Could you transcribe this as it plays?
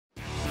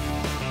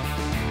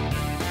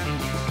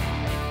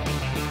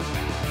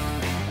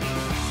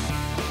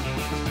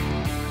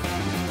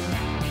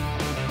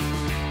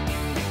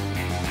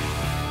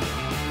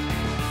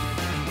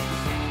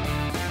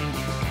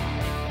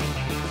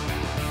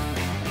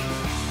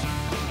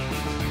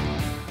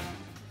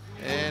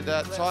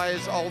And Tai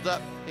is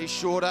older, he's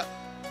shorter.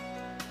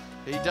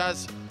 He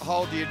does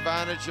hold the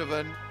advantage of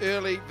an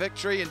early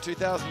victory in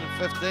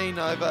 2015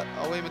 over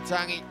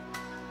Auimatagi,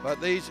 but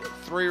these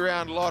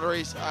 3-round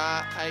lotteries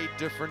are a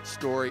different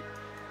story.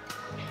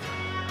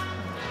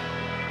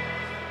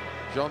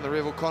 John the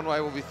Rebel Conway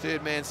will be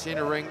third man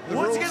centre ring. The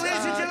Once rules again,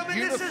 ladies and gentlemen,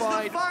 unified this is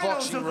the finals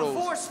boxing of the rules.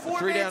 Force The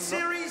 4-man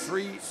series.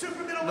 three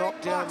Super middleweight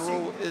knockdown boxing.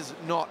 rule is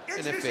not in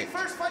Introducing effect.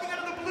 first, fighting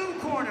out of the blue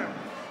corner.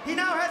 He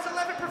now has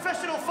 11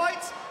 professional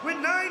fights with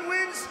 9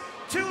 wins,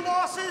 2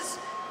 losses,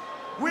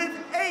 with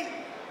 8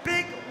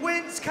 big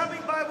wins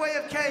coming by way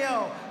of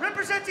KO.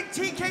 Representing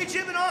TK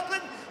Gym in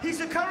Auckland, he's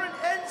the current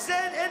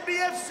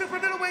NBF Super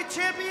Middleweight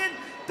Champion.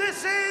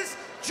 This is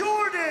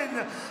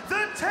Jordan,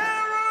 the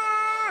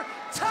Terror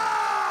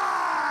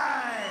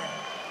Tai!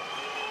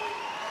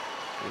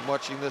 Been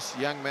watching this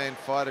young man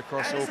fight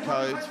across all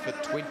codes for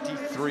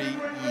 23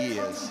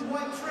 years.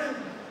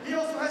 He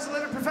also has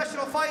 11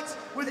 professional fights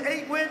with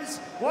 8 wins,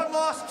 1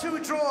 loss, 2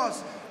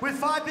 draws, with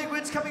 5 big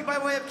wins coming by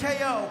way of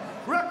KO.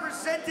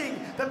 Representing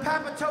the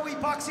Papatoe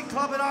Boxing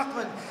Club in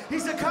Auckland,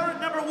 he's the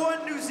current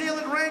 #1 New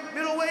Zealand ranked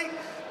middleweight,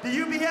 the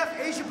UBF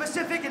Asia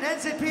Pacific and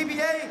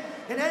NZPBA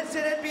and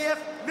NZNBF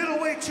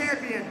middleweight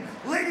champion.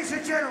 Ladies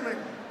and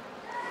gentlemen,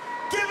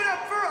 give it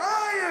up for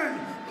Iron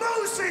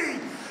Mose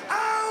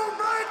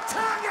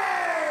Auimatagi!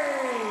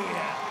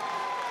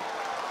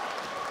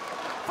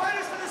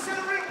 Fighters to the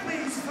center ring,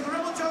 please, for the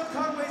Rebel John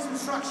Conway's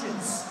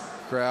instructions.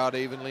 Crowd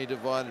evenly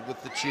divided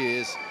with the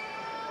cheers.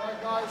 All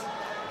right, guys.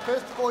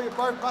 First of all, you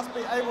both must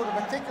be able to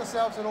protect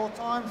yourselves at all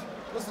times.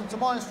 Listen to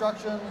my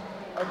instructions.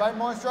 Obey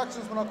my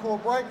instructions when I call a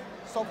break.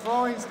 Stop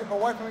throwing, step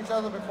away from each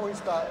other before you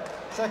start.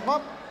 Shake them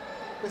up.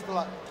 Best of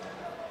luck.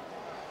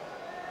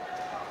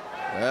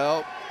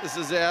 Well, this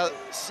is our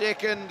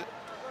second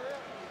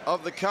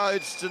of the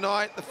codes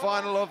tonight, the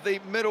final of the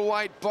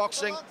middleweight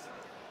boxing.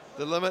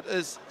 The limit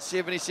is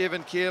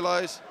 77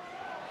 kilos.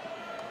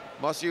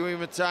 Mose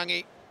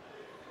Auimatagi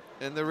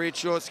in the red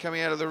shorts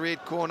coming out of the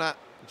red corner.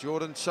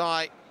 Jordan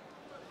Tai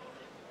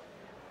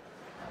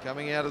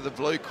coming out of the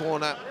blue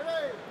corner.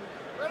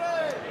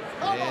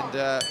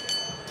 And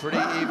pretty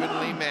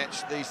evenly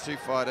matched, these two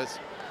fighters.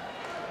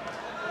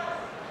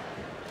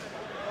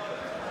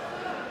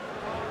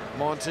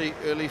 Monty,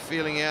 early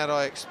feeling out,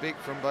 I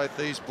expect, from both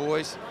these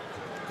boys.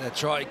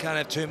 That's right, you can't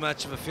have too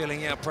much of a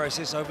feeling out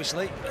process,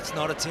 obviously. It's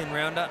not a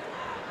 10-rounder.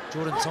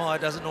 Jordan Tai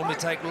doesn't normally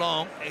take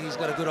long. He's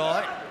got a good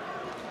eye.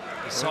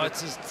 He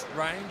sights his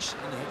range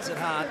and hits it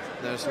hard.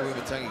 Notice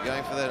Auimatagi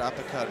going for that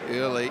uppercut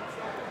early.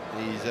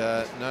 He's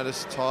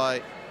noticed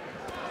Tai.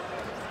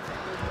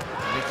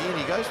 And again,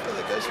 he goes for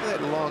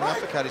that long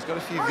uppercut. He's got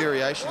a few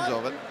variations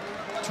of it.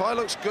 Tai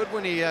looks good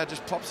when he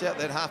just pops out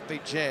that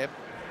half-beat jab.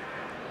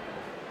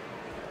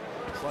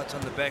 Fights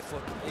on the back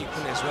foot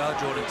equally as well,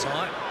 Jordan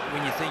Tai.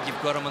 When you think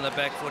you've got him on the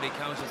back foot, he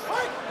comes with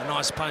a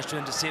nice punch to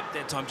intercept.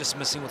 That time just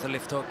missing with a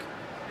left hook.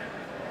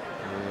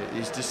 Yeah,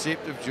 he's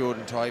deceptive,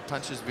 Jordan Tai. He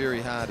punches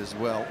very hard as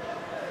well.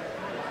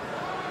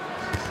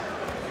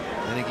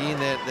 And again,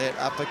 that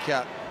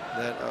uppercut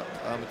that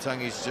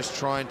Auimatagi's just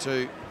trying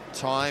to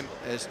time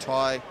as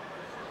Tai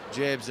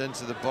jabs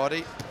into the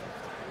body.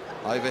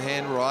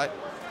 Overhand right,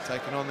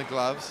 taking on the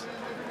gloves.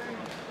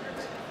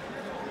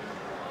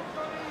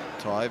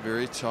 Tai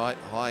very tight,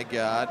 high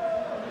guard.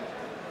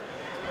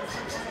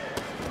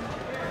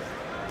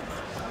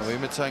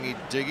 Auimatagi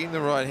digging the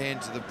right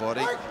hand to the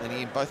body. And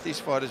again, both these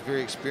fighters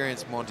very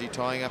experienced, Monty,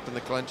 tying up in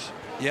the clinch.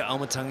 Yeah,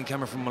 Auimatagi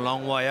coming from a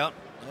long way out.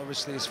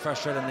 Obviously, he's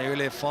frustrated in the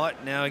earlier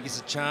fight. Now he gets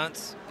a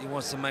chance. He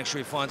wants to make sure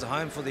he finds a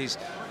home for these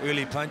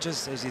early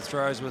punches as he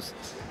throws with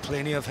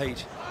plenty of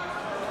heat.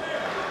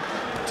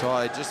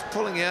 Tai just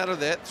pulling out of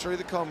that through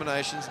the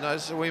combinations.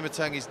 Notice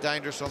Auimatagi's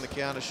dangerous on the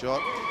counter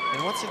shot.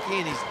 And once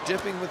again, he's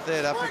dipping with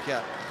that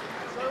uppercut.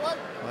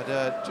 I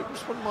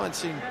just wouldn't mind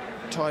seeing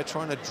Tai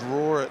trying to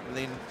draw it and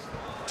then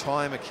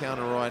time a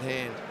counter right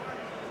hand.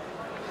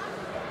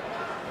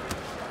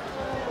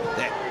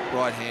 That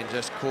right hand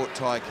just caught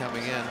Tai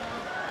coming in.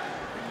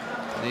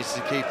 Needs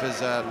to keep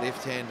his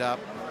left hand up,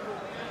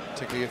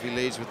 particularly if he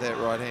leads with that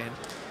right hand.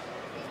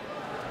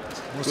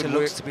 Also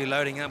looks to be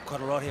loading up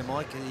quite a lot here,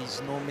 Mike.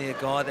 He's normally a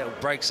guy that will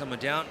break someone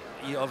down.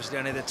 You obviously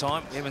don't have the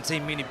time. We haven't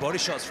seen many body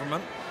shots from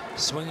him.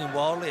 Swinging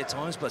wildly at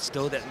times, but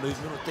still that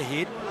movement with the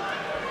head.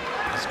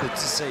 It's good to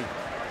see.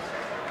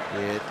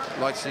 Yeah, I'd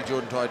like to see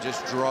Jordan Tai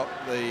just drop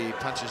the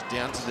punches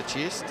down to the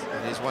chest,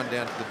 and there's one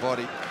down to the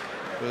body,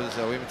 because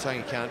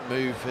Auimatagi can't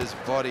move his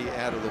body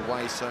out of the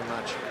way so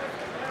much,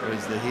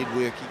 whereas the head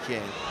work he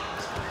can.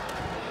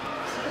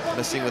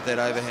 Missing with that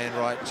overhand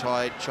right,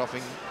 Tai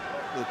chopping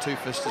the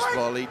two-fisted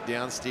volley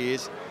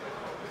downstairs,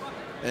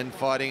 and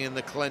fighting in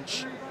the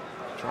clinch,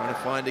 trying to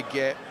find a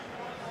gap.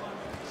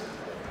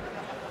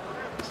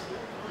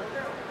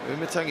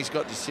 Auimatagi's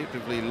got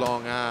deceptively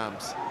long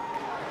arms.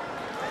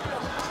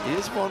 He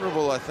is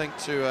vulnerable, I think,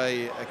 to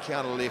a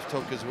counter left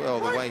hook as well,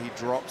 the way he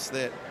drops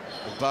that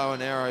bow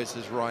and arrows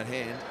his right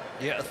hand.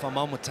 Yeah, if I'm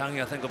Auimatagi,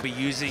 I think I'll be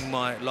using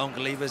my longer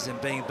levers and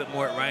being a bit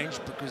more at range,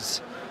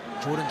 because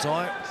Jordan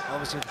Tai,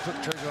 obviously with the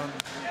quick trigger on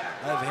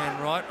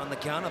overhand right on the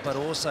counter, but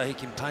also he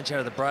can punch out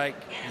of the break.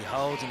 He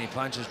holds and he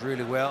punches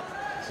really well.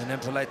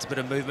 Manipulates a bit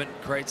of movement,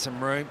 creates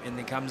some room, and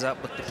then comes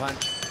up with the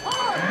punch.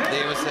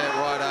 There was that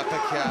right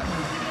uppercut.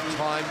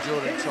 Time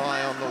Jordan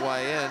Tai on the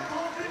way in.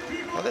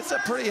 Well, that's a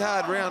pretty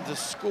hard round to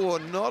score.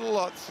 Not a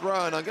lot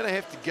thrown. I'm going to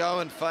have to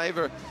go in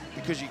favour,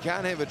 because you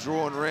can't have a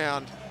drawn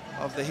round,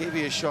 of the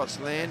heavier shots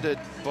landed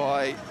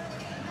by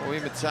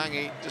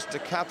Auimatagi. Just a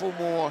couple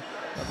more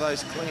of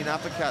those clean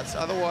uppercuts.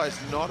 Otherwise,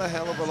 not a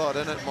hell of a lot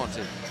in it,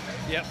 Monty.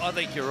 Yeah, I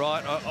think you're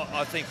right.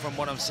 I think from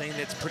what I'm seeing,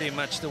 that's pretty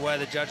much the way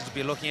the judges will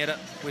be looking at it.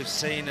 We've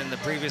seen in the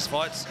previous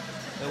fights,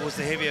 it was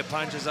the heavier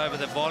punches over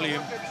the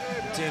volume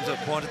in terms of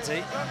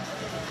quantity.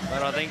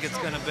 But I think it's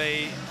going to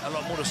be a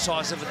lot more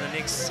decisive in the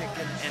next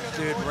second and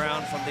third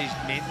round from these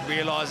men,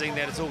 realising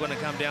that it's all going to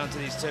come down to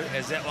these two,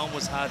 as that one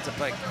was hard to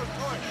pick.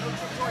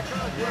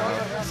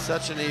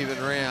 Such an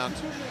even round.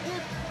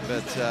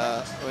 But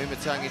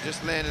Auimatagi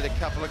just landed a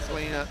couple of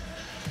cleaner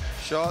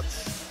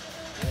shots.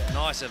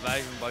 Nice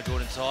evasion by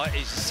Jordan Tai. As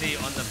you see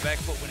on the back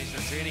foot when he's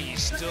returning,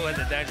 he's still had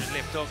the dangerous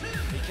left hook.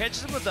 He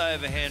catches him with the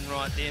overhand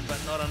right then, but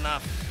not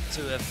enough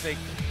to affect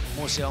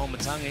Mose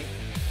Auimatagi.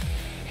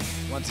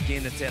 Once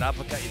again, it's that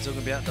uppercut you're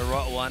talking about, the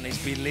right one.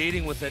 He's been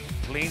leading with it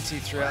plenty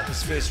throughout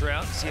this first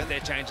round. See if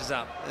that changes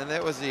up. And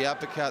that was the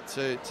uppercut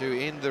to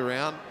end the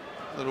round.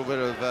 A little bit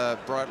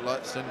of bright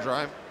light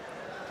syndrome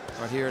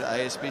right here at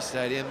ASB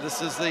Stadium.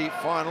 This is the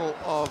final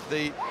of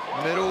the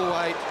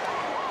middleweight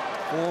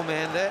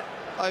four-man. That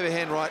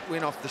overhand right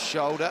went off the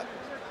shoulder.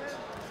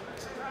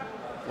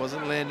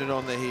 Wasn't landed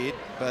on the head,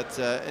 but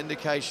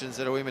indications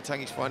that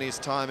Auimatagi's finding his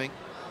timing.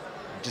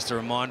 Just a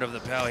reminder of the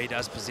power he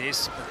does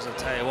possess, because I'll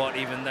tell you what,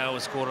 even though it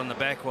was caught on the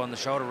back or on the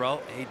shoulder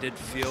roll, he did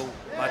feel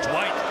much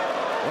weight.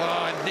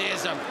 Oh, and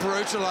there's a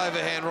brutal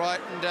overhand right,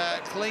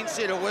 and clean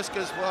set of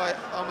whiskers by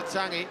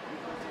Auimatagi.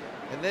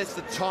 And that's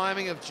the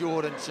timing of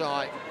Jordan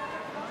Tai.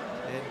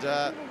 And,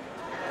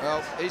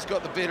 well, he's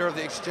got the better of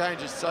the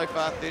exchanges so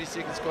far. 30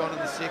 seconds gone in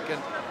the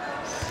second.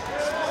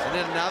 And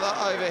then another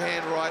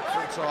overhand right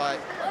from Tai.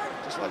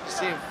 Just like to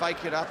see him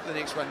fake it up the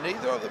next one.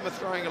 Neither of them are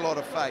throwing a lot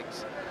of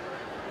fakes.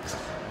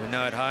 We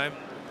know at home,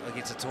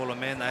 against a taller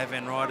man, the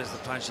overhand right is the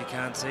punch you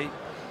can't see.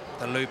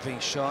 The looping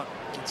shot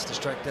gets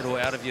distracted or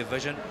out of your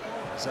vision,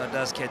 so it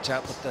does catch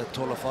up with the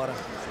taller fighter.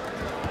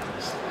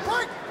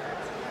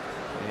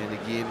 And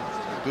again,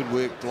 good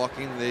work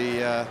blocking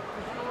the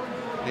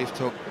left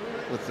hook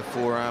with the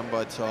forearm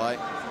by Tai.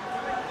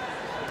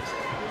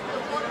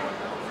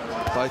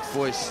 Both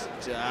boys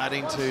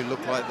starting to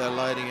look like they're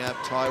loading up.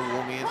 Tai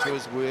warming into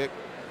his work.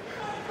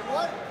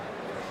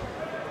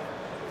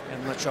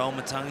 And Mose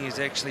Auimatagi is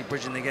actually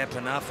bridging the gap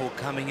enough, or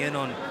coming in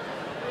on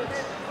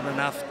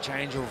enough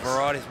change or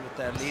varieties with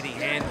that leading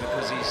hand,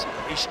 because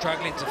he's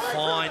struggling to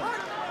find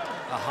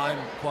a home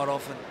quite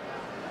often.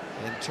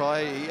 And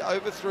Tai, he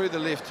overthrew the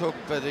left hook,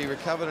 but he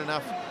recovered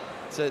enough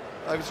to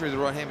overthrew the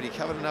right hand, but he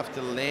covered enough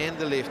to land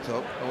the left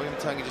hook.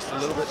 Auimatagi just a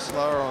little bit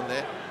slower on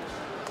that.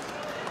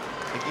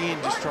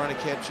 Again, just trying to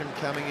catch him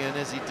coming in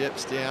as he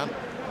dips down.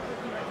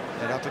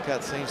 That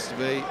uppercut seems to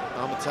be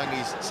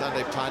Auimatagi's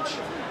Sunday punch.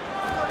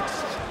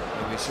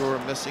 And we saw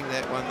him missing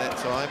that one that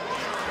time.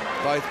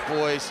 Both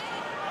boys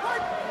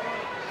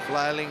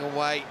flailing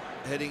away,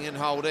 hitting and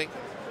holding.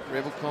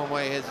 Rebel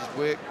Conway has his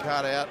work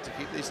cut out to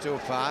keep these two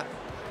apart.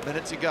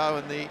 Minute to go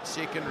in the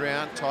second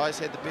round. Tai's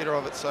had the better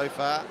of it so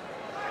far.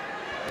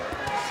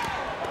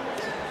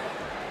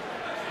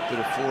 Bit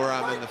of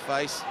forearm in the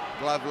face.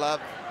 Glove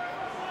love.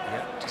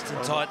 Yeah, just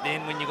in tight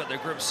then when you've got the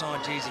grip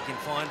side, geez, he can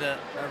find a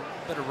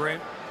bit of room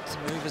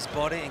to move his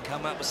body and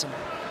come up with some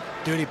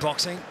dirty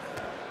boxing.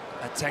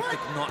 A tactic,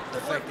 not the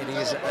fact that he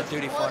is a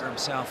dirty fighter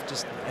himself,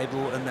 just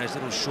able in those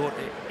little short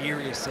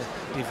areas to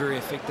be very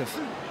effective.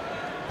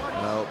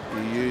 Well,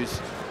 it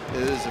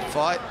is a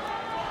fight.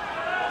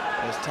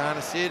 As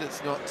Tana said,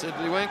 it's not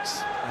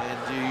tiddlywinks,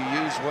 and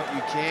you use what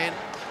you can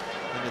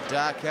in the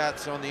dark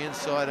arts on the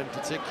inside in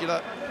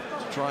particular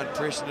to try and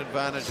press an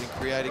advantage and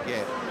create a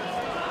gap.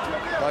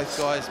 Both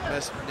guys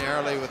missed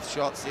narrowly with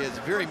shots there. It's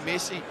very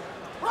messy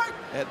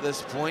at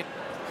this point.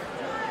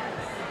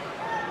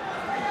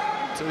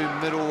 Two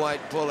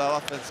middleweight bull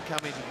elephants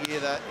coming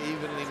together,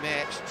 evenly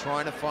matched,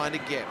 trying to find a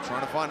gap,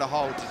 trying to find a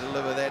hole to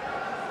deliver that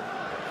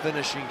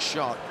finishing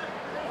shot.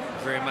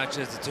 Very much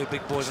as the two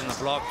big boys on the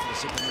block for the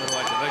super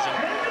middleweight division.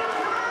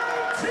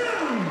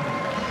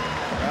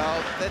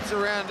 Well, that's a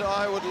round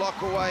I would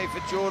lock away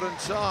for Jordan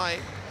Tai.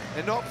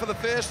 And not for the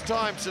first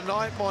time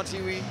tonight,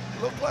 Monty. We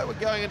look like we're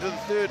going into the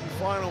third and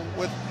final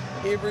with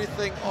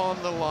everything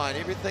on the line,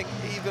 everything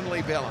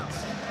evenly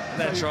balanced.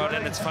 That's right,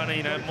 and it's funny,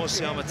 you know,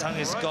 Mose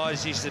Auimatagi's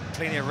guys used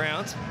plenty of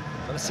rounds.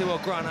 But let's see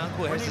what Grant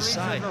Uncle has to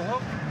say.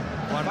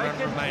 1 round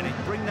remaining.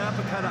 Bring the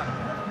uppercut up.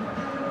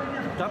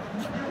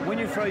 When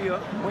you throw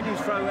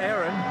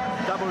Aaron,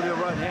 double your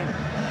right hand.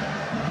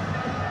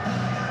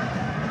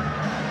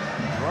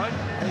 Right?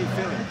 How are you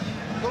feeling?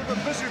 A little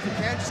bit busy if you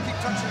can. Just keep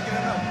touching and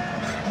getting up.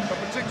 But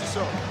protect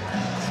yourself.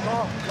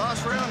 Stop.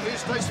 Last round here.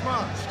 Stay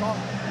smart. Stop.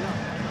 Yeah.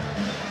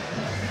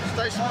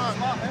 Stay smart.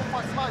 Smart, man.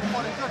 Fight smart. You're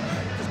fighting good.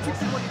 Just keep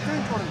doing what you're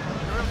doing, Jordan.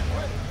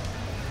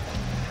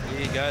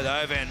 There you go,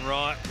 the overhand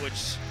right,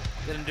 which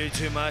didn't do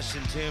too much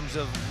in terms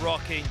of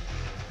rocking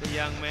the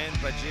young man,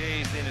 but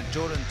geez, then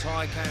Jordan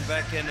Tai came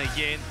back in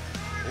again.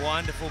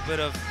 Wonderful bit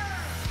of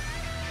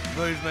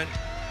movement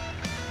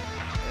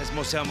as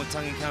Mose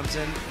Auimatagi comes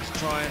in to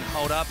try and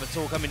hold up. It's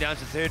all coming down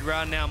to third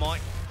round now,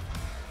 Mike.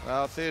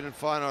 Well, third and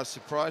final, I was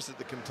surprised at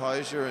the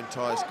composure in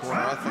Tai's corner.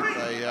 I think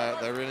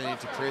they really need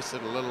to press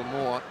it a little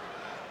more.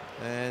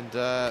 And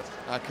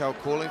Akal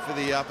calling for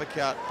the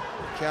uppercut,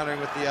 countering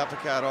with the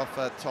uppercut off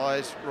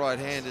Tai's right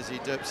hand as he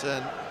dips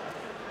in.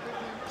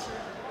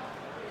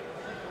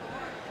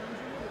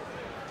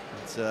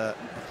 And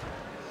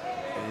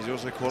he's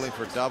also calling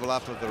for a double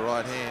up of the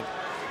right hand.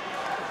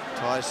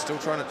 Tai's still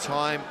trying to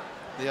time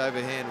the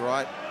overhand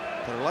right,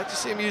 but I'd like to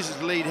see him use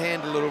his lead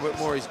hand a little bit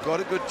more. He's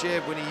got a good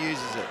jab when he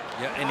uses it.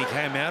 Yeah, and he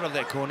came out of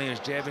that corner, he was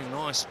jabbing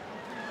nice.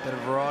 Bit of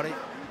variety,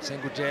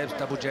 single jabs,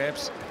 double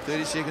jabs.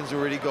 30 seconds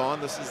already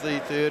gone. This is the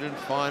third and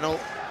final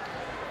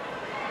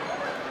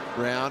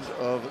round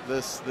of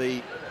this,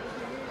 the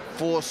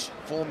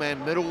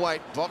four-man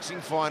middleweight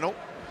boxing final.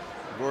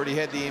 We've already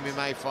had the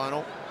MMA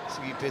final.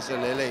 Sugi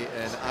Pesolele,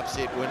 an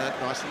upset winner.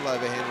 Nice little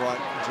overhand right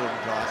from Jordan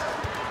Tai.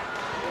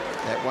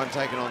 That one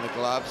taken on the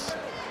gloves.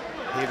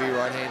 Heavy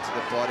right hand to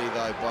the body,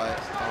 though, by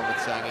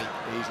Auimatagi.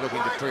 He's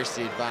looking to press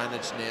the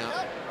advantage now.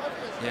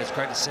 Yeah, it's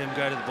great to see him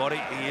go to the body.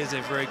 He is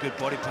a very good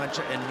body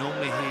puncher, and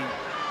normally he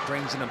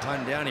brings an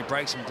opponent down. He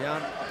breaks him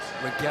down,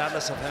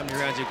 regardless of how many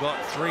rounds you've got.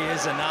 3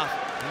 is enough.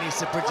 He needs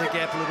to bridge the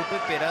gap a little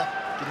bit better,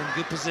 get in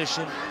good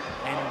position,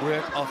 and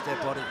work off that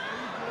body.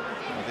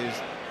 Well,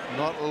 there's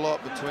not a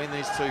lot between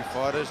these two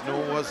fighters, nor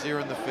was there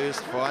in the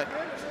first fight.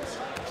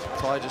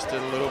 Tai just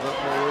did a little bit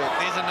more work.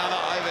 There's another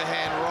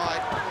overhand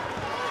right,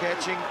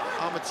 catching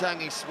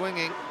Auimatagi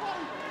swinging.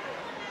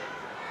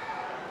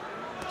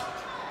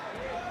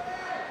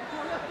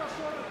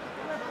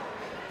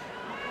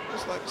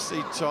 Just like to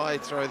see Tai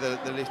throw the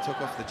left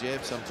hook off the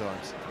jab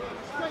sometimes.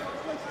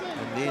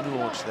 And then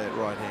launch that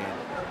right hand.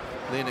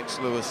 Lennox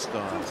Lewis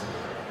style.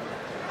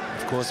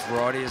 Of course,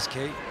 variety is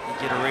key. You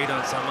get a read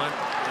on someone,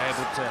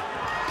 able to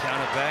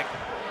counter back.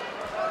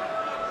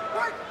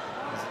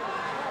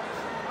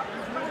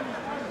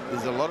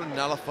 There's a lot of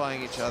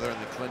nullifying each other in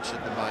the clinch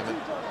at the moment.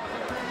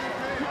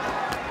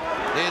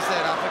 There's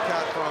that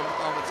uppercut from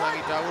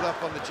Auimatagi, doubled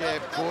up on the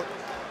jab, caught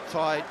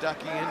Tai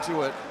ducking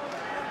into it.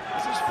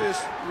 This is his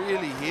first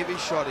really heavy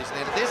shot he's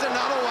landed. There's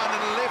another one,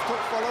 and a left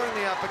hook following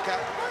the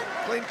uppercut.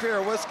 Clean pair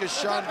of whiskers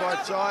shown by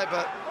Tai,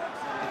 but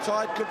the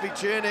tide could be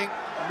turning.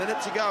 A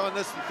minute to go in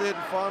this third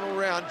and final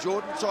round.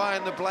 Jordan Tai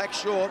in the black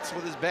shorts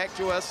with his back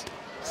to us.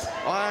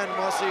 Iron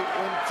Mose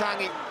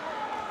Auimatagi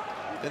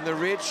in the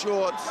red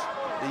shorts.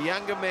 The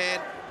younger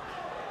man.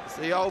 It's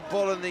the old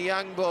bull and the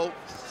young bull.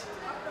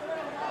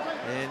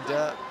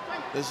 And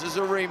this is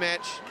a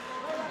rematch.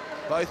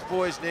 Both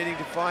boys needing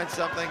to find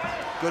something.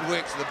 Good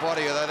work to the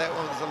body, although that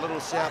one was a little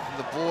south of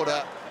the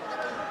border.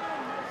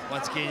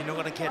 Once again, you're not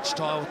going to catch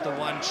Tai with the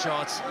one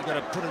shots. You've got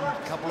to put in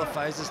a couple of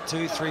phases,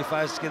 2, 3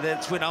 phases together.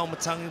 That's when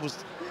Auimatagi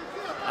was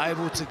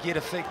able to get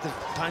effective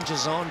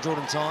punches on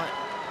Jordan Tai.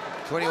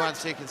 21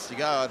 seconds to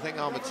go. I think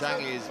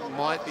Auimatagi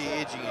might be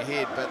edging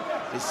ahead, but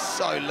there's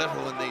so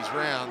little in these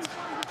rounds.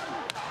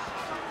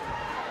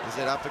 There's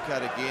that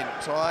uppercut again.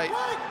 Tai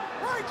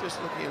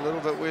just looking a little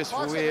bit worse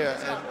for wear,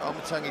 and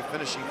Auimatagi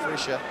finishing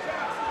fresher.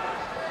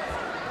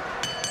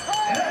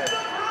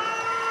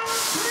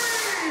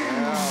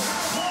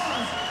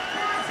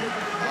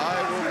 I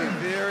will be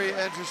very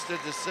interested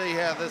to see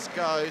how this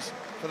goes.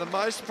 For the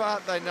most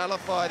part, they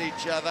nullified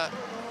each other.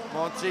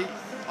 Monty,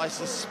 I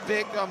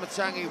suspect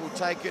Auimatagi will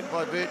take it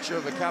by virtue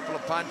of a couple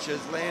of punches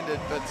landed,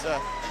 but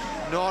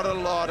not a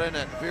lot in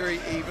it. Very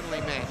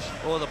evenly matched.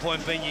 Well, the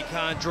point being, you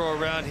can't draw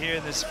around here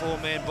in this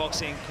four-man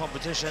boxing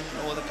competition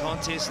or the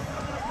contest.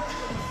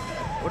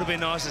 Would have been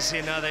nice to see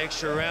another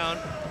extra round,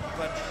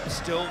 but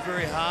still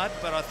very hard.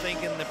 But I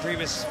think in the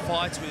previous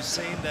fights we've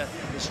seen the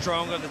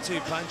stronger of the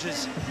two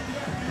punches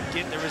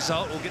get the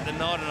result or get the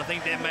nod, and I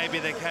think that may be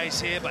the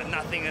case here, but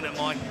nothing in it,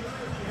 Mike.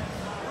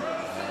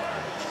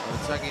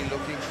 Auimatagi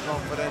looking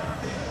confident.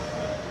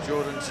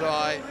 Jordan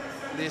Tai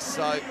less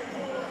so.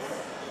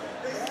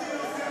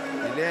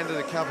 He landed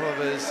a couple of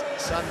his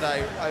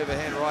Sunday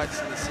overhand rights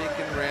in the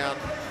second round.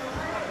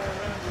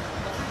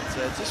 So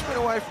just went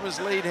away from his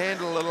lead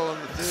hand a little in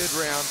the third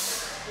round.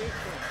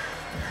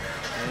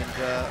 And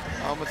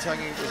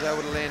Auimatagi was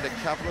able to land a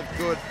couple of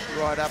good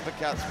right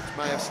uppercuts, which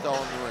may have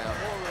stolen the round.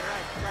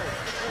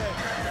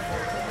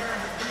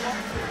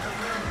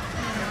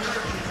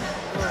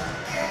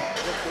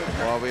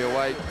 While we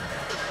await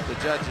the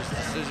judge's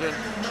decision,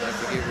 don't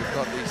forget we've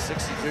got the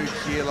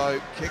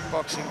 62-kilo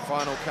kickboxing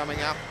final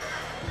coming up.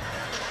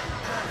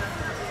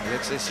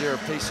 Alexis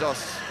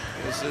Pisos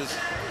versus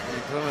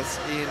Plymouth's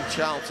Ian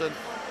Charlton.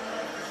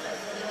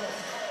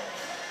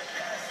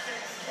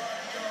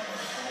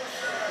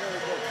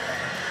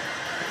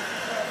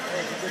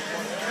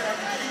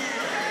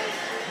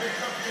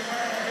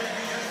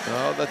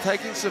 Well, they're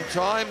taking some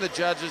time, the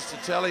judges, to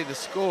tally the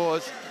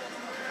scores.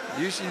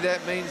 Usually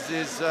that means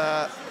there's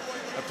a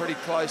pretty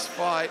close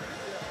fight.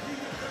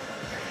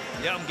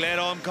 Yeah, I'm glad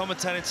I'm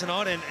commentating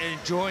tonight and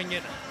enjoying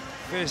it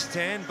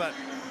firsthand, but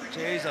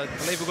geez, I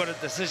believe we've got a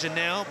decision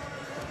now,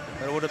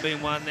 but it would have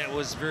been one that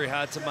was very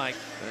hard to make.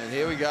 And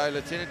here we go,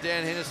 Lieutenant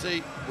Dan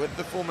Hennessy with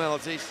the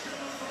formalities.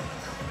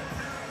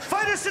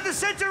 Fighters to the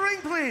center ring,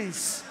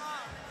 please.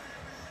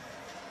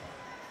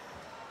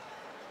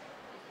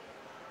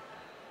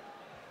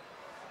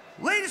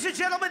 Ladies and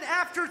gentlemen,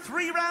 after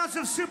 3 rounds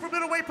of super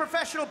middleweight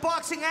professional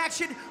boxing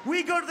action,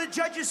 we go to the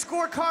judges'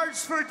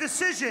 scorecards for a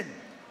decision.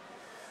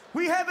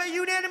 We have a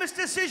unanimous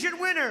decision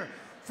winner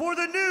for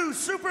the new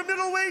super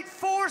middleweight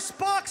force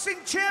boxing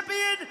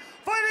champion,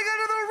 fighting out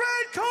of the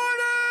red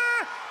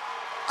corner,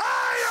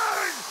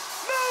 Iron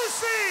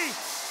Mose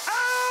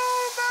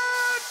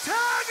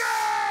Auimatagi!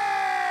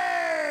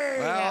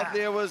 Well,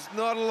 there was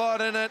not a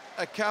lot in it.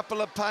 A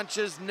couple of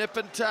punches, nip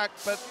and tuck,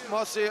 but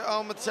Mose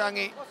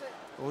Auimatagi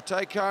will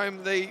take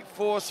home the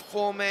Force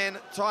 4-man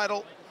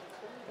title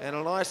and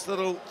a nice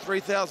little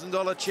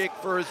 $3,000 check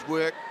for his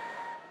work.